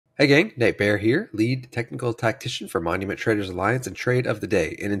Hey gang, Nate Bear here, lead technical tactician for Monument Traders Alliance and trade of the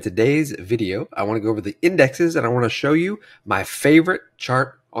day. And in today's video, I want to go over the indexes and I want to show you my favorite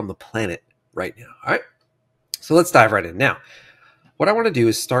chart on the planet right now. All right, so let's dive right in. Now, what I want to do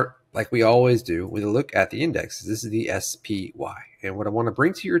is start like we always do with a look at the indexes. This is the SPY. And what I want to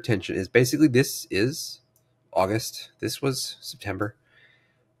bring to your attention is basically this is August. This was September.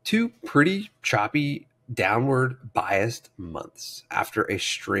 Two pretty choppy downward biased months after a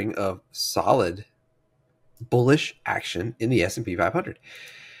string of solid bullish action in the S&P 500.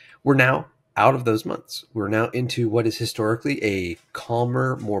 We're now out of those months. We're now into what is historically a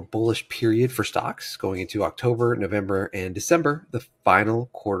calmer, more bullish period for stocks going into October, November, and December, the final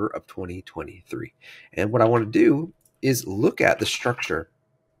quarter of 2023. And what I want to do is look at the structure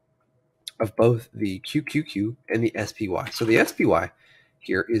of both the QQQ and the SPY. So the SPY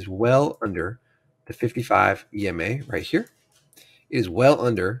here is well under the 55 EMA right here. It is well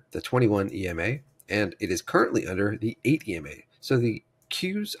under the 21 EMA, and it is currently under the 8 EMA. So the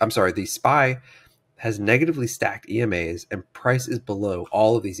SPY has negatively stacked EMAs, and price is below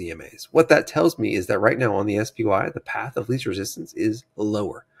all of these EMAs. What that tells me is that right now on the SPY, the path of least resistance is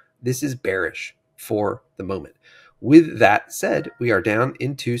lower. This is bearish for the moment. With that said, we are down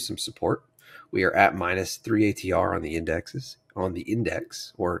into some support. We are at minus 3 ATR on the indexes, on the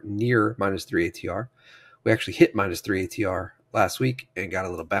index, or near minus 3 ATR. We actually hit minus 3 ATR last week and got a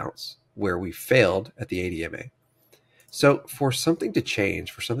little bounce where we failed at the 8 EMA. So for something to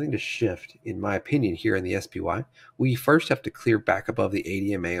change, for something to shift, in my opinion, here in the SPY, we first have to clear back above the 8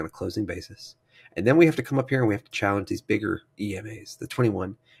 EMA on a closing basis. And then we have to come up here and we have to challenge these bigger EMAs, the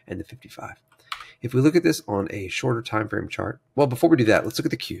 21 and the 55. If we look at this on a shorter time frame chart, well, before we do that, let's look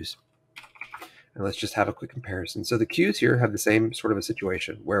at the Qs. And let's just have a quick comparison. So the Qs here have the same sort of a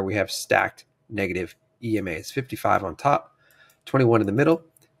situation where we have stacked negative EMAs, 55 on top, 21 in the middle,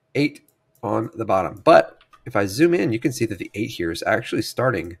 8 on the bottom. But if I zoom in, you can see that the 8 here is actually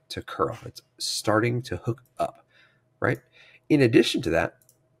starting to curl. It's starting to hook up, right? In addition to that,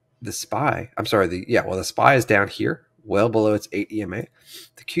 the SPY is down here, well below its 8 EMA.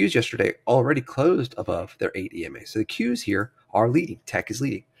 The Qs yesterday already closed above their 8 EMA. So the Qs here are leading. Tech is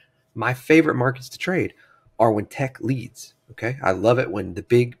leading. My favorite markets to trade are when tech leads. Okay, I love it when the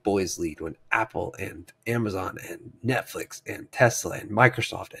big boys lead, when Apple and Amazon and Netflix and Tesla and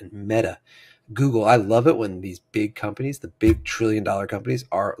Microsoft and Meta, Google. I love it when these big companies, the big trillion-dollar companies,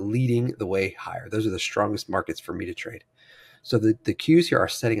 are leading the way higher. Those are the strongest markets for me to trade. So the Qs here are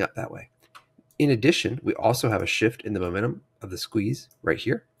setting up that way. In addition, we also have a shift in the momentum of the squeeze right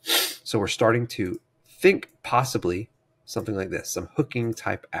here. So we're starting to think possibly something like this, some hooking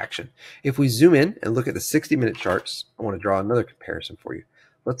type action. If we zoom in and look at the 60-minute charts, I want to draw another comparison for you.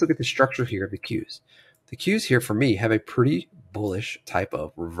 Let's look at the structure here of the Qs. The Qs here for me have a pretty bullish type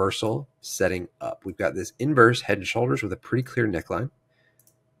of reversal setting up. We've got this inverse head and shoulders with a pretty clear neckline,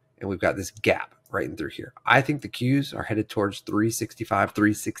 and we've got this gap right in through here. I think the Qs are headed towards 365,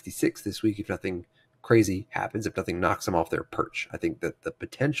 366 this week if nothing crazy happens, if nothing knocks them off their perch. I think that the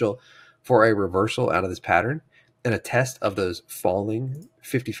potential for a reversal out of this pattern and a test of those falling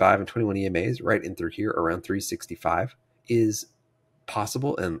 55 and 21 EMAs right in through here around 365 is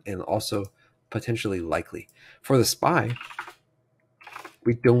possible and also potentially likely. For the SPY,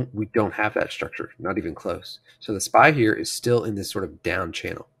 we don't have that structure, not even close. So the SPY here is still in this sort of down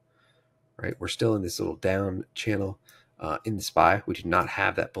channel, right? We're still in this little down channel in the SPY. We do not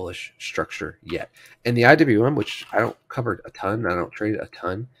have that bullish structure yet. And the IWM, which I don't cover a ton, I don't trade a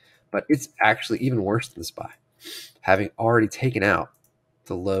ton, but it's actually even worse than the SPY, having already taken out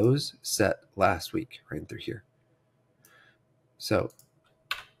the lows set last week right through here. So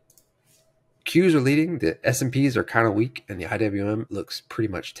Qs are leading, the S&Ps are kind of weak, and the IWM looks pretty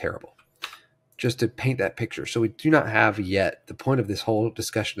much terrible. Just to paint that picture. So we do not have yet, the point of this whole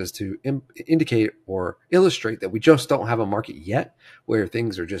discussion is to indicate or illustrate that we just don't have a market yet where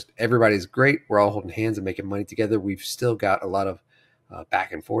things are just, everybody's great, we're all holding hands and making money together. We've still got a lot of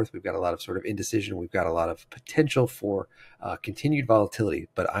back and forth. We've got a lot of sort of indecision. We've got a lot of potential for continued volatility,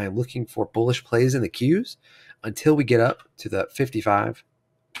 but I am looking for bullish plays in the Qs until we get up to the 55,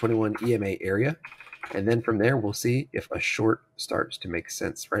 21 EMA area. And then from there, we'll see if a short starts to make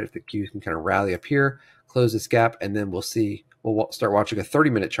sense, right? If the Qs can kind of rally up here, close this gap, and then we'll see, we'll start watching a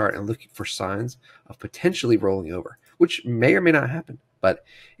 30-minute chart and looking for signs of potentially rolling over, which may or may not happen. But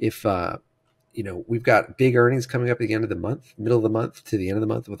if, we've got big earnings coming up at the end of the month, middle of the month to the end of the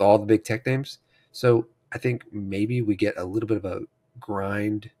month with all the big tech names. So I think maybe we get a little bit of a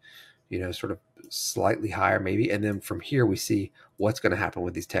grind, sort of slightly higher maybe. And then from here, we see what's going to happen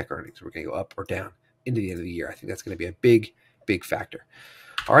with these tech earnings. We're going to go up or down into the end of the year. I think that's going to be a big, big factor.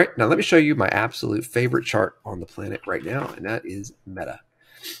 All right, now let me show you my absolute favorite chart on the planet right now, and that is Meta.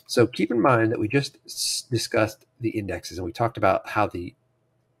 So keep in mind that we just discussed the indexes, and we talked about how the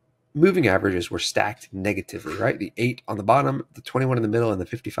moving averages were stacked negatively, right? The 8 on the bottom, the 21 in the middle, and the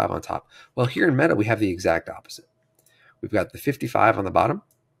 55 on top. Well, here in Meta, we have the exact opposite. We've got the 55 on the bottom.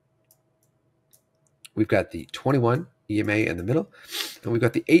 We've got the 21 EMA in the middle, and we've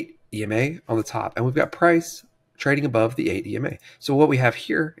got the 8 EMA on the top, and we've got price trading above the 8 EMA. So what we have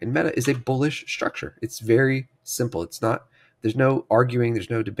here in Meta is a bullish structure. It's very simple. It's not, there's no arguing,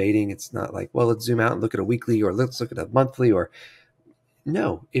 there's no debating. It's not like, well, let's zoom out and look at a weekly, or let's look at a monthly, or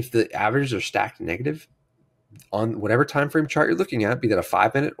no. If the averages are stacked negative on whatever time frame chart you're looking at, be that a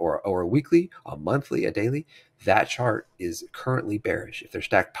 5-minute or a weekly, a monthly, a daily, that chart is currently bearish. If they're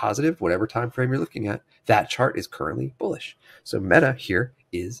stacked positive, whatever time frame you're looking at, that chart is currently bullish. So Meta here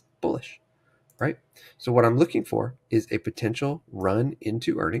is bullish, right? So what I'm looking for is a potential run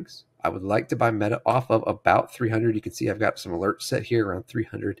into earnings. I would like to buy Meta off of about 300. You can see I've got some alerts set here around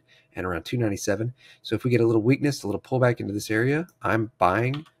 300 and around 297. So if we get a little weakness, a little pullback into this area, I'm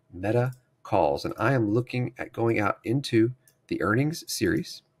buying Meta calls, and I am looking at going out into the earnings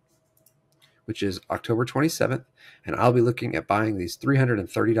series, which is October 27th, and I'll be looking at buying these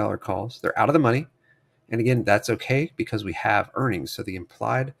 $330 calls. They're out of the money, and again, that's okay because we have earnings, so the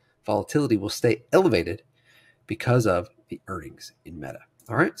implied volatility will stay elevated because of the earnings in Meta.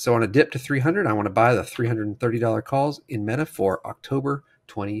 All right, so on a dip to 300, I want to buy the $330 calls in Meta for October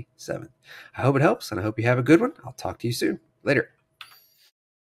 27th. I hope it helps, and I hope you have a good one. I'll talk to you soon. Later.